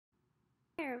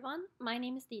everyone, my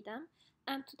name is Didem,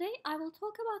 and today I will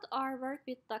talk about our work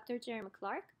with Dr. Jeremy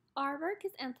Clark. Our work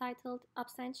is entitled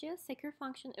Absentia Secure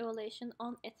Function Evaluation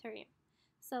on Ethereum.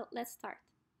 So let's start.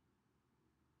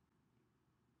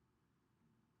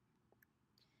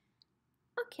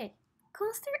 Okay,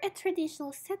 consider a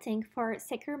traditional setting for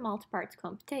secure multi-part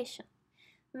computation,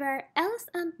 where Alice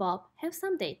and Bob have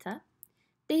some data,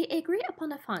 they agree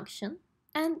upon a function,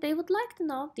 and they would like to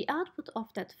know the output of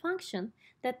that function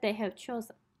that they have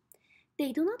chosen.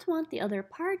 They do not want the other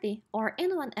party or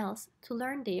anyone else to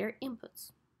learn their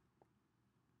inputs.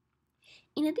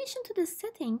 In addition to this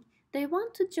setting, they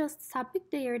want to just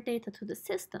submit their data to the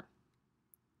system.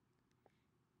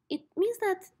 It means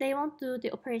that they won't do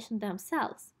the operation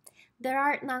themselves. There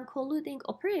are non-colluding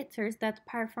operators that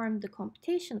perform the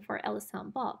computation for Alice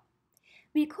and Bob.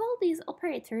 We call these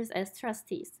operators as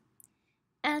trustees.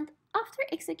 And after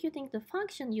executing the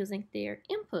function using their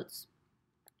inputs,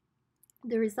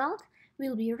 the result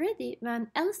will be ready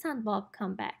when Alice and Bob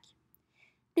come back.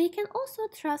 They can also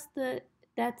trust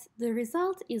that the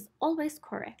result is always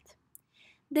correct.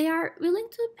 They are willing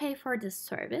to pay for this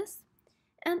service,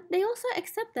 and they also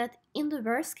accept that in the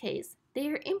worst case,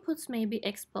 their inputs may be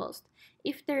exposed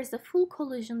if there is a full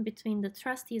collusion between the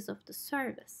trustees of the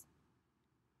service.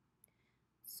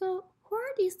 So, who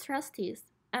are these trustees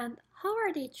and how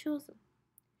are they chosen?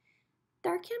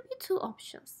 There can be two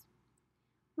options.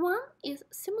 One is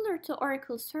similar to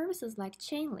Oracle services like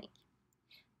Chainlink.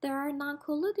 There are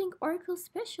non-colluding Oracle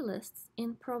specialists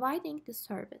in providing the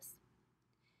service.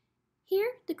 Here,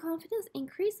 the confidence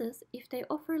increases if they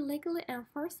offer legally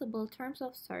enforceable terms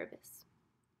of service.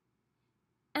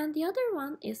 And the other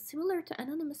one is similar to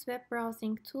anonymous web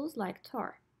browsing tools like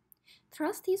Tor.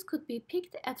 Trustees could be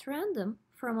picked at random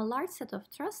from a large set of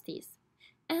trustees,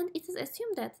 and it is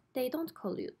assumed that they don't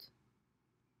collude.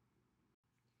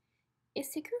 A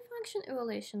secure function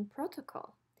evaluation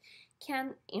protocol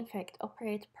can in fact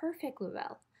operate perfectly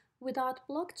well without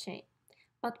blockchain,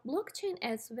 but blockchain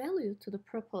adds value to the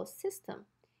proposed system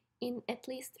in at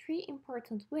least three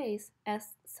important ways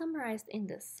as summarized in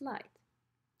this slide.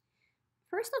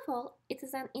 First of all, it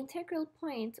is an integral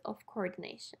point of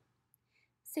coordination.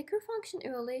 Secure function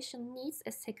evaluation needs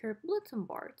a secure bulletin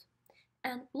board,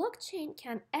 and blockchain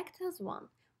can act as one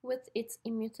with its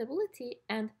immutability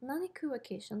and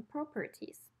non-equivocation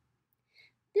properties.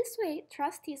 This way,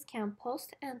 trustees can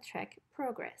post and track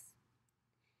progress.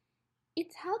 It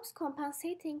helps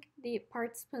compensating the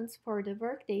participants for the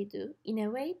work they do in a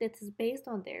way that is based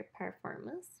on their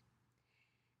performance.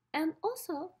 And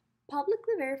also,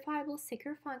 publicly verifiable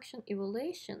secure function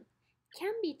evaluation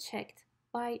can be checked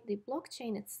by the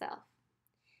blockchain itself.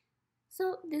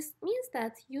 So this means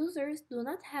that users do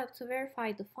not have to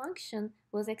verify the function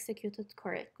was executed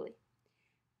correctly.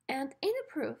 And any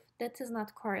proof that is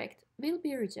not correct will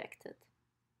be rejected.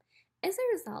 As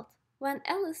a result, when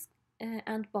Alice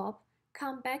and Bob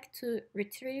come back to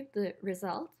retrieve the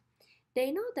result,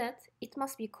 they know that it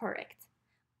must be correct.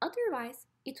 Otherwise,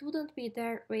 it wouldn't be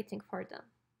there waiting for them.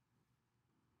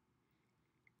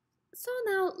 So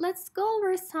now let's go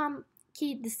over some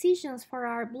key decisions for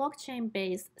our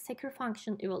blockchain-based secure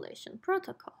function evaluation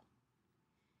protocol.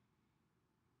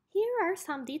 Here are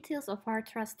some details of our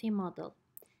trustee model.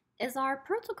 As our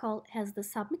protocol has the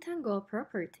submit and go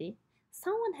property,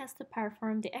 someone has to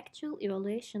perform the actual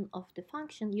evaluation of the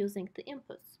function using the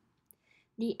inputs.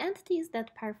 The entities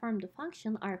that perform the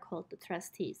function are called the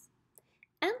trustees,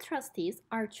 and trustees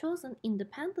are chosen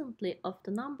independently of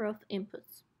the number of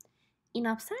inputs. In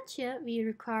Absentia, we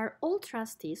require all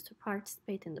trustees to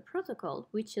participate in the protocol,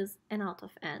 which is n out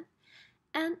of n,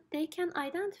 and they can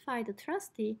identify the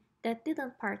trustee that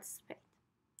didn't participate.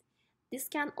 This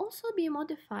can also be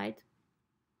modified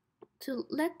to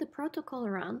let the protocol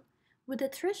run with a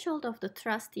threshold of the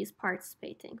trustees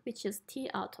participating, which is t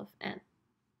out of n.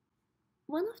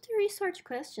 One of the research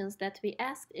questions that we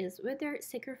asked is whether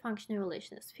secure function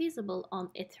evaluation is feasible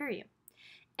on Ethereum,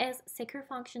 as secure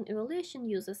function evaluation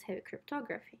uses heavy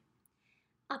cryptography.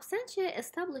 Absentia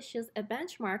establishes a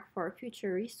benchmark for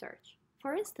future research.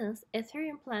 For instance,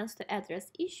 Ethereum plans to address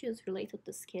issues related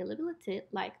to scalability,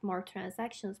 like more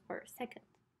transactions per second.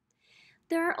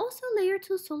 There are also layer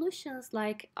 2 solutions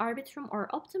like Arbitrum or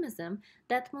Optimism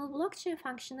that move blockchain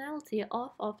functionality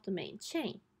off of the main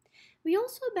chain. We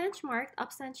also benchmarked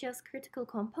Absentia's critical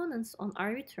components on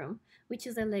Arbitrum, which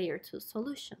is a layer 2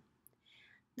 solution.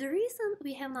 The reason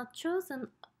we have not chosen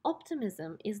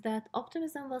Optimism is that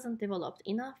Optimism wasn't developed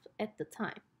enough at the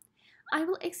time. I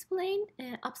will explain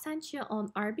Absentia on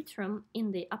Arbitrum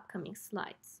in the upcoming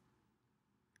slides.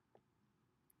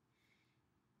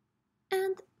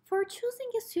 And For choosing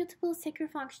a suitable secure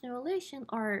function evaluation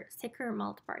or secure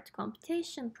multi-part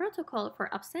computation protocol for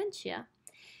Absentia,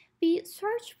 we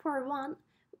search for one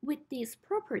with these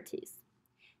properties.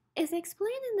 As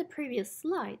explained in the previous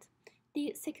slide,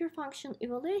 the secure function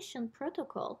evaluation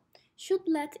protocol should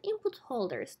let input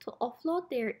holders to offload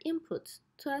their inputs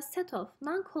to a set of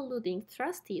non-colluding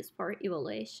trustees for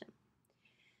evaluation.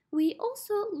 We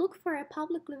also look for a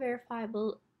publicly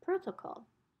verifiable protocol.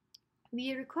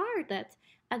 We require that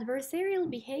adversarial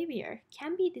behavior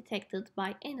can be detected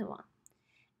by anyone.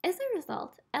 As a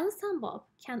result, Alice and Bob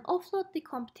can offload the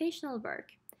computational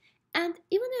work, and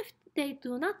even if they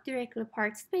do not directly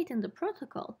participate in the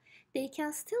protocol, they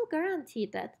can still guarantee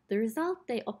that the result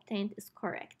they obtained is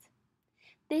correct.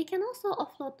 They can also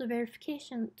offload the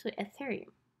verification to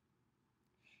Ethereum.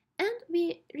 And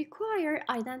we require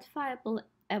identifiable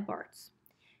aborts.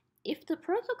 If the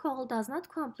protocol does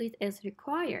not complete as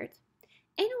required,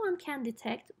 anyone can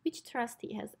detect which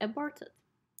trustee has aborted.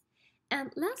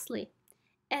 And lastly,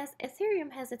 as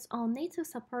Ethereum has its own native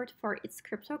support for its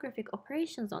cryptographic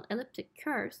operations on elliptic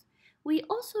curves, we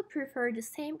also prefer the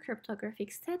same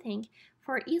cryptographic setting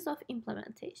for ease of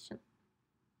implementation.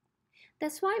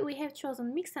 That's why we have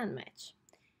chosen mix and match,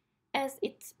 as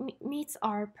it meets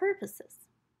our purposes.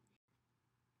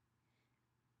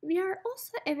 We are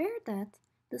also aware that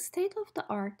the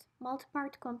state-of-the-art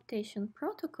multi-part computation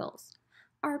protocols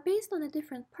are based on a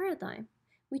different paradigm,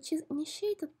 which is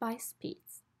initiated by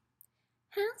speeds.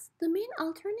 Hence, the main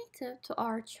alternative to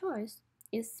our choice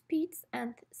is speeds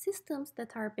and systems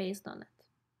that are based on it.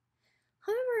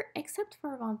 However, except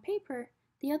for one paper,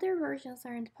 the other versions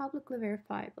aren't publicly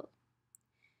verifiable.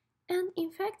 And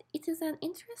in fact, it is an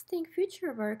interesting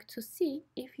future work to see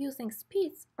if using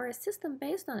speeds or a system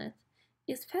based on it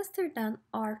is faster than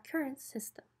our current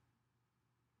system.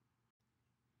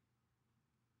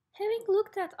 Having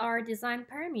looked at our design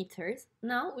parameters,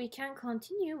 now we can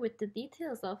continue with the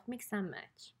details of mix and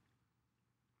match.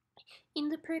 In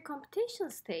the pre-computation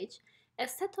stage, a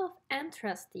set of n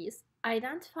trustees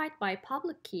identified by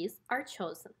public keys are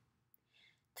chosen.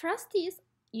 Trustees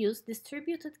use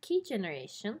distributed key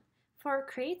generation for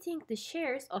creating the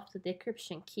shares of the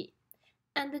decryption key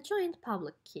and the joint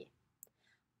public key.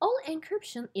 All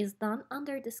encryption is done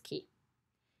under this key.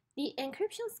 The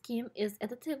encryption scheme is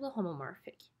additively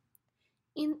homomorphic.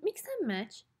 In mix and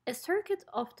match, a circuit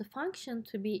of the function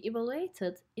to be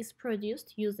evaluated is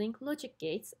produced using logic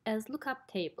gates as lookup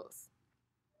tables.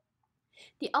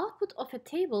 The output of a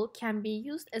table can be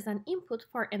used as an input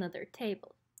for another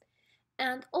table.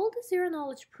 And all the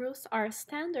zero-knowledge proofs are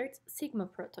standard Sigma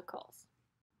protocols.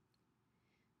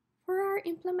 For our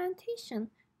implementation,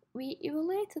 we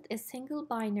evaluated a single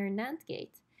binary NAND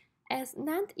gate, as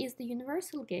NAND is the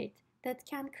universal gate that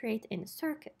can create any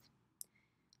circuit.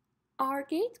 Our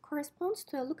gate corresponds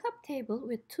to a lookup table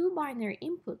with two binary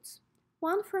inputs,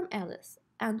 one from Alice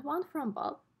and one from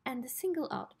Bob, and a single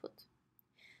output.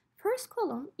 First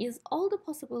column is all the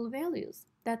possible values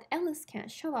that Alice can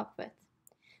show up with.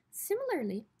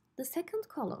 Similarly, the second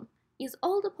column is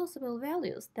all the possible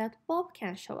values that Bob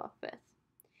can show up with.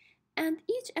 And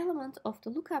each element of the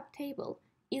lookup table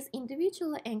is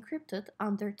individually encrypted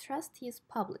under trustee's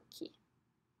public key.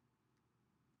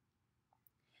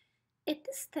 At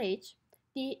this stage,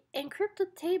 the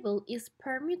encrypted table is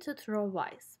permuted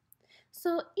row-wise.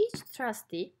 So each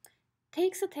trustee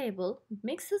takes a table,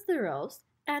 mixes the rows,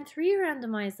 and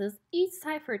re-randomizes each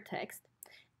ciphertext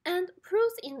and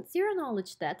proves in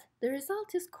zero-knowledge that the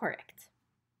result is correct.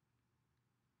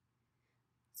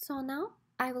 So now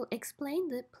I will explain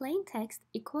the plain text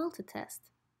equality test,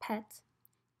 PET,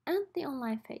 and the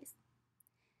online phase.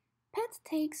 PET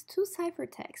takes two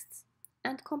ciphertexts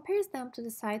and compares them to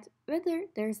decide whether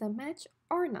there is a match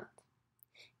or not.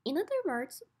 In other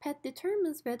words, PET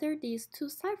determines whether these two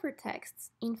ciphertexts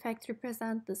in fact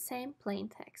represent the same plain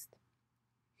text.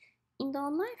 In the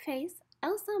online phase,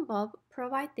 Alice and Bob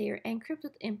provide their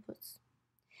encrypted inputs.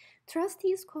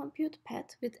 Trustees compute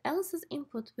PET with Alice's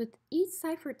input with each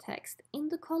ciphertext in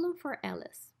the column for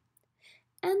Alice.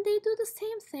 And they do the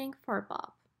same thing for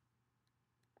Bob.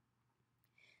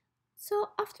 So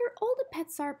after all the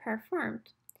PETs are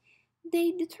performed, they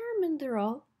determine the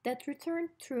row that returned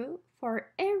true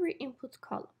for every input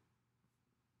column.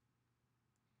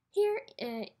 Here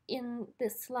in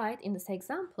this slide, in this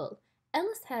example,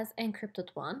 Alice has encrypted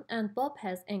 1 and Bob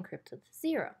has encrypted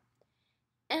 0.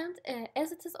 And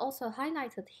as it is also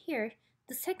highlighted here,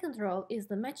 the second row is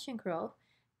the matching row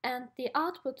and the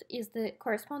output is the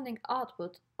corresponding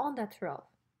output on that row.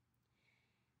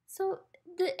 So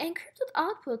the encrypted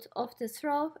output of this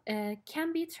row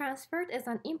can be transferred as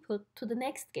an input to the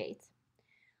next gate.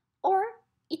 Or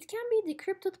It can be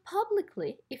decrypted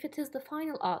publicly if it is the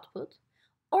final output,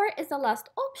 or as a last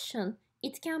option,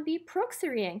 it can be proxy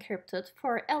re-encrypted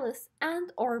for Alice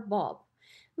and or Bob,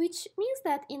 which means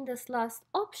that in this last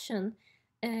option,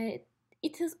 it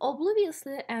is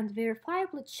obliviously and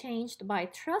verifiably changed by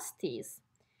trustees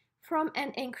from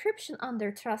an encryption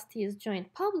under trustees'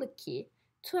 joint public key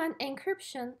to an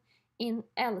encryption in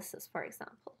Alice's, for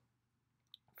example.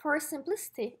 For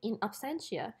simplicity, in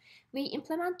Absentia, we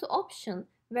implement the option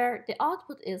where the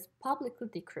output is publicly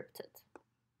decrypted.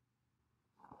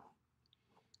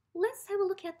 Let's have a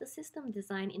look at the system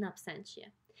design in Absentia.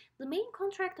 The main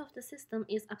contract of the system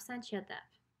is Absentia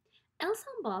DApp. Alice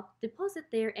and Bob deposit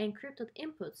their encrypted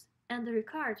inputs and the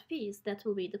required fees that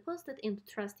will be deposited into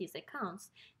trustees'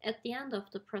 accounts at the end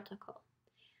of the protocol.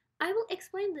 I will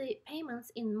explain the payments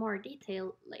in more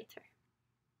detail later.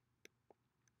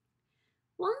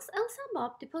 Once Alice and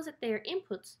Bob deposit their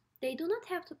inputs, they do not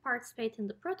have to participate in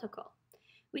the protocol,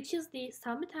 which is the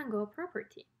submit and go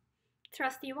property.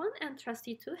 Trustee 1 and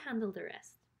Trustee 2 handle the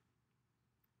rest.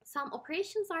 Some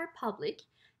operations are public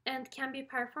and can be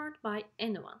performed by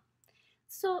anyone.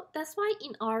 So that's why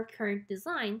in our current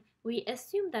design, we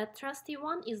assume that Trustee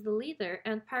 1 is the leader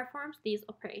and performs these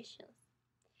operations.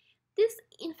 This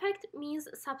in fact means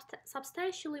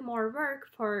substantially more work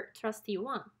for Trustee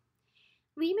 1.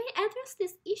 We may address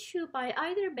this issue by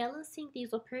either balancing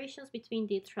these operations between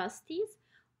the trustees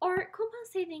or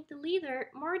compensating the leader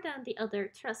more than the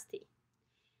other trustee.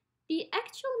 The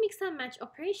actual mix and match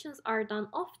operations are done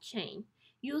off-chain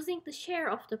using the share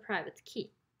of the private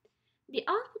key. The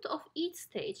output of each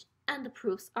stage and the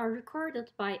proofs are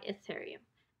recorded by Ethereum,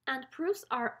 and proofs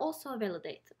are also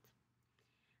validated.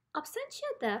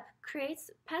 Absentia DApp creates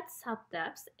pet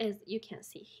sub-dapps, as you can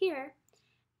see here,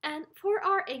 and for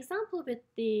our example with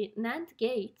the NAND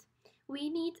gate, we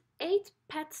need 8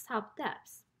 pet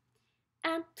sub-dapps.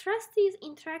 And trustees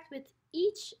interact with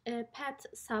each pet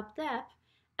sub-dapp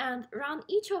and run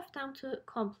each of them to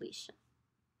completion.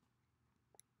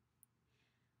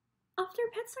 After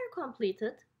pets are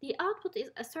completed, the output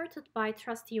is asserted by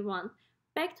Trustee 1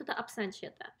 back to the Absentia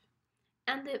DApp,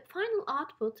 and the final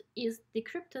output is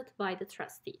decrypted by the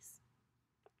trustees.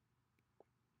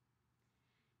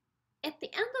 At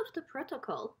the end of the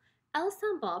protocol, Alice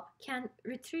and Bob can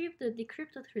retrieve the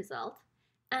decrypted result,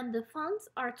 and the funds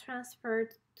are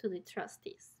transferred to the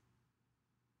trustees.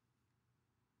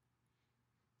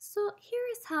 So here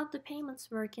is how the payments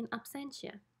work in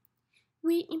Absentia.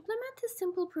 We implement a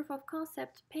simple proof of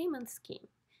concept payment scheme,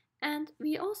 and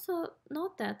we also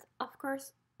note that, of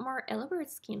course, more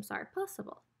elaborate schemes are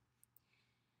possible.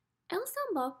 Alice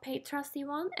and Bob pay Trustee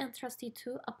 1 and Trustee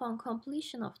 2 upon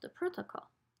completion of the protocol.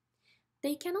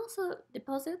 They can also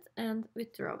deposit and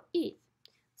withdraw ETH.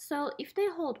 So if they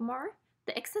hold more,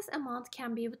 the excess amount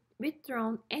can be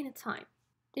withdrawn anytime.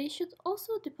 They should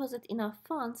also deposit enough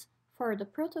funds for the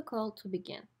protocol to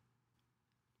begin.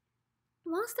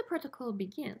 Once the protocol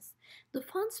begins, the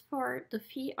funds for the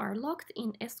fee are locked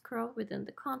in escrow within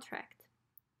the contract.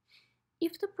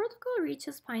 If the protocol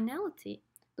reaches finality,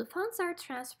 the funds are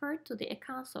transferred to the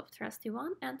accounts of Trustee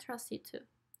 1 and Trustee 2.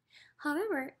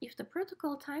 However, if the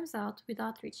protocol times out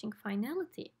without reaching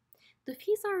finality, the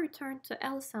fees are returned to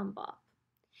Alice and Bob.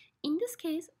 In this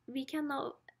case, we can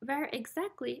know where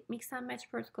exactly mix and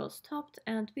match protocol stopped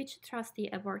and which trustee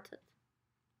aborted.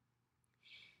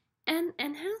 An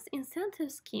enhanced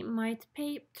incentive scheme might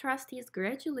pay trustees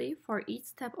gradually for each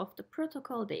step of the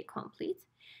protocol they complete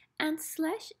and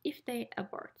slash if they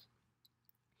abort.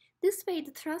 This way, the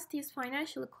trustees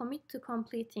financially commit to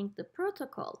completing the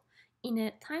protocol in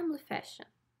a timely fashion.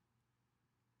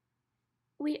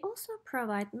 We also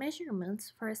provide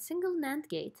measurements for a single NAND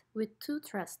gate with 2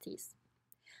 trustees.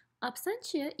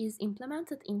 Absentia is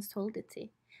implemented in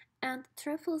Solidity, and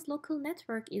Truffle's local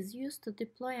network is used to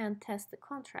deploy and test the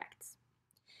contracts.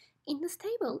 In this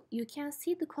table, you can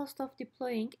see the cost of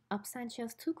deploying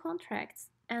Absentia's 2 contracts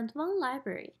and 1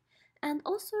 library, and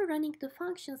also running the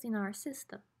functions in our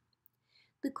system.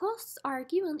 The costs are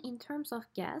given in terms of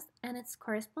gas and its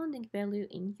corresponding value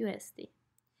in USD.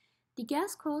 The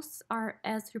gas costs are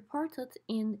as reported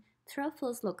in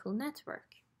Truffle's local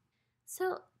network.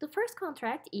 So the first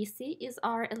contract, EC, is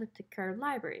our elliptic curve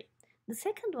library. The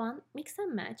second one, mix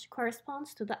and match,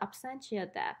 corresponds to the Absentia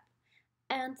DApp.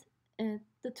 And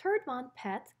the third one,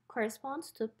 pet,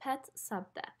 corresponds to pet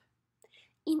sub-dapp.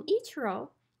 In each row,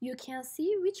 you can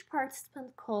see which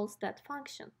participant calls that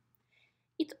function.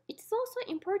 It is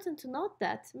also important to note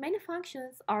that many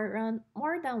functions are run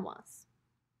more than once.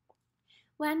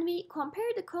 When we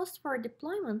compare the cost for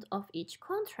deployment of each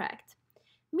contract,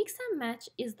 mix and match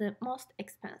is the most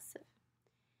expensive.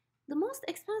 The most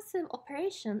expensive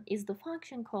operation is the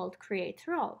function called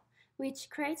createRow, which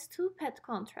creates two pet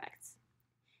contracts.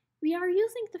 We are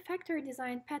using the factor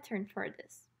design pattern for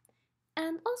this.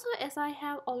 And also, as I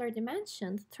have already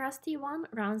mentioned, trustee1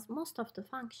 runs most of the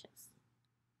functions.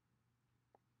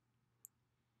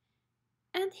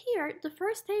 And here, the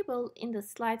first table in the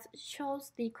slides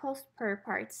shows the cost per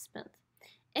participant.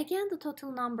 Again, the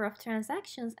total number of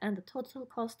transactions and the total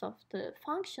cost of the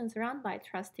functions run by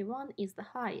trustee1 is the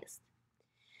highest.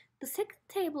 The second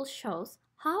table shows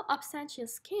how Absentia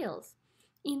scales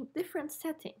in different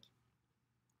settings.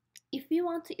 If we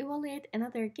want to evaluate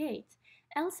another gate,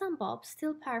 Alice and Bob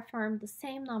still perform the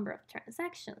same number of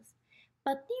transactions,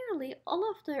 but nearly all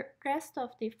of the rest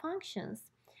of the functions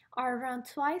are run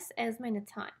twice as many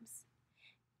times.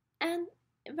 And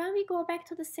when we go back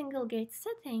to the single gate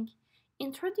setting,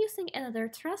 introducing another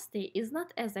trustee is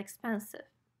not as expensive.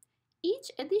 Each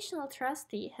additional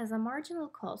trustee has a marginal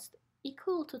cost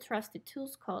equal to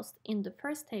trustee2's cost in the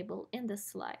first table in this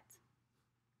slide.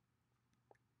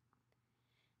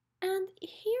 And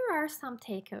here are some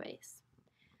takeaways.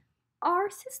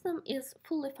 Our system is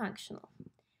fully functional.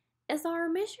 As our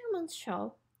measurements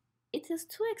show, it is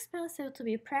too expensive to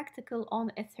be practical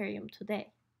on Ethereum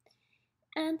today.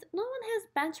 And no one has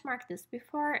benchmarked this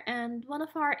before, and one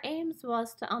of our aims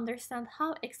was to understand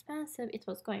how expensive it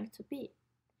was going to be.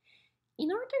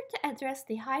 In order to address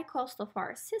the high cost of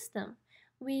our system,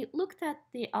 we looked at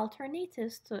the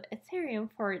alternatives to Ethereum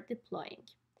for deploying.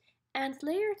 And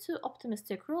layer 2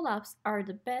 optimistic rollups are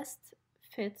the best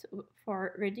fit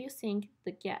for reducing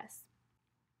the gas.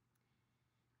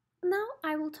 Now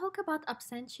I will talk about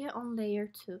Absentia on layer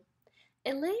 2.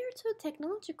 A layer 2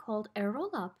 technology called a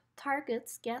rollup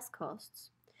targets gas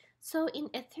costs. So in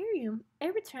Ethereum,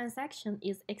 every transaction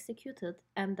is executed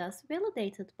and thus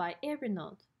validated by every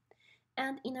node.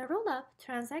 And in a rollup,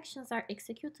 transactions are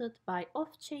executed by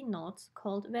off-chain nodes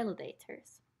called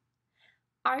validators.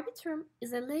 Arbitrum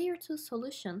is a layer 2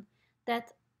 solution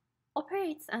that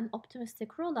operates an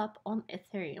optimistic rollup on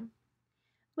Ethereum.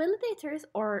 Validators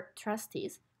or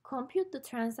trustees compute the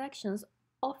transactions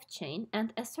off-chain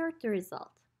and assert the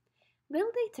result.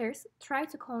 Validators try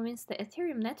to convince the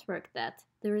Ethereum network that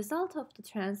the result of the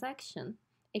transaction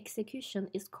execution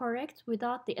is correct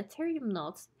without the Ethereum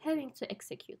nodes having to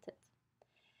execute it.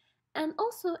 And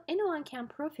also, anyone can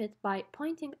profit by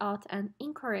pointing out an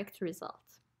incorrect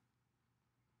result.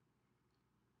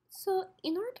 So,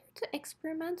 in order to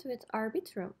experiment with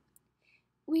Arbitrum,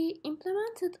 we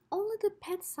implemented only the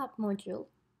pet submodule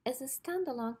as a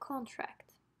standalone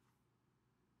contract.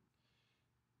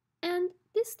 And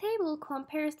this table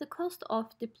compares the cost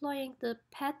of deploying the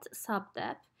pet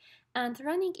subdApp and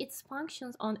running its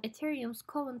functions on Ethereum's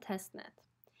Coven testnet,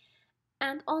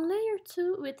 and on layer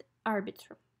 2 with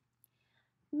Arbitrum.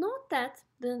 Note that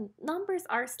the numbers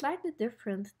are slightly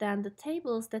different than the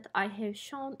tables that I have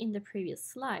shown in the previous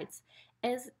slides,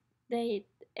 as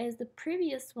the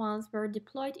previous ones were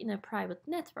deployed in a private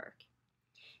network.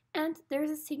 And there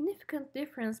is a significant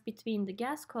difference between the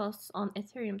gas costs on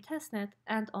Ethereum testnet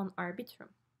and on Arbitrum.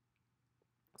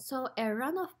 So a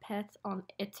run of PET on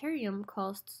Ethereum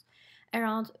costs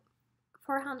around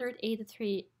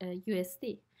 483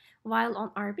 USD, while on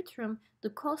Arbitrum the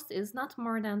cost is not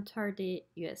more than 30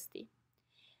 USD.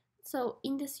 So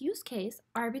in this use case,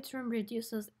 Arbitrum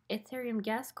reduces Ethereum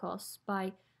gas costs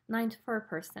by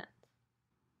 94%.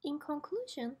 In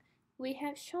conclusion, we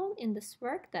have shown in this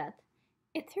work that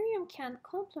Ethereum can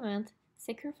complement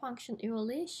secure function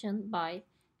evaluation by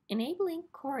enabling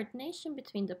coordination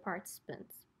between the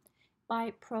participants,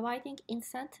 by providing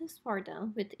incentives for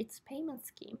them with its payment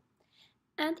scheme,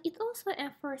 and it also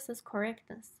enforces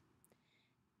correctness.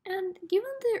 And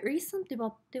given the recent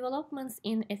developments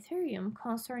in Ethereum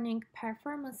concerning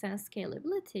performance and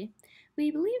scalability,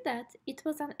 we believe that it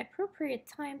was an appropriate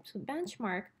time to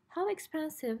benchmark how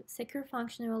expensive secure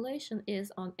function evaluation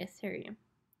is on Ethereum.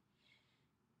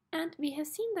 And we have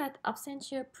seen that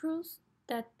Absentia proves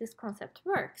that this concept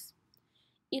works.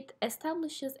 It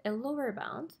establishes a lower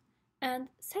bound and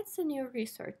sets a new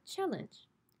research challenge.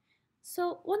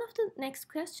 So one of the next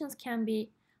questions can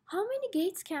be, how many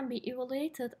gates can be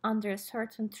evaluated under a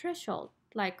certain threshold,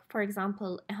 like for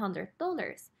example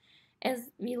 $100,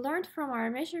 as we learned from our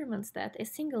measurements that a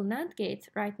single NAND gate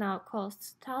right now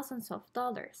costs thousands of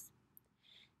dollars.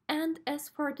 And as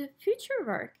for the future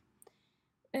work,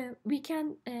 we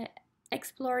can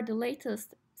explore the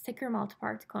latest secure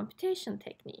multi-party computation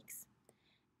techniques.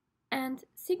 And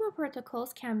Sigma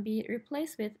protocols can be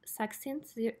replaced with succinct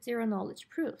zero-knowledge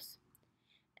proofs.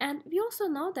 And we also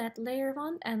know that layer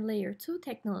 1 and layer 2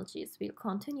 technologies will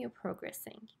continue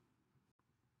progressing.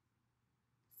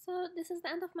 So this is the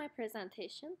end of my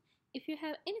presentation. If you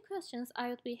have any questions, I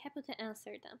would be happy to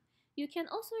answer them. You can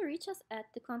also reach us at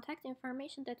the contact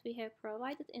information that we have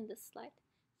provided in this slide.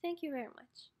 Thank you very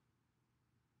much.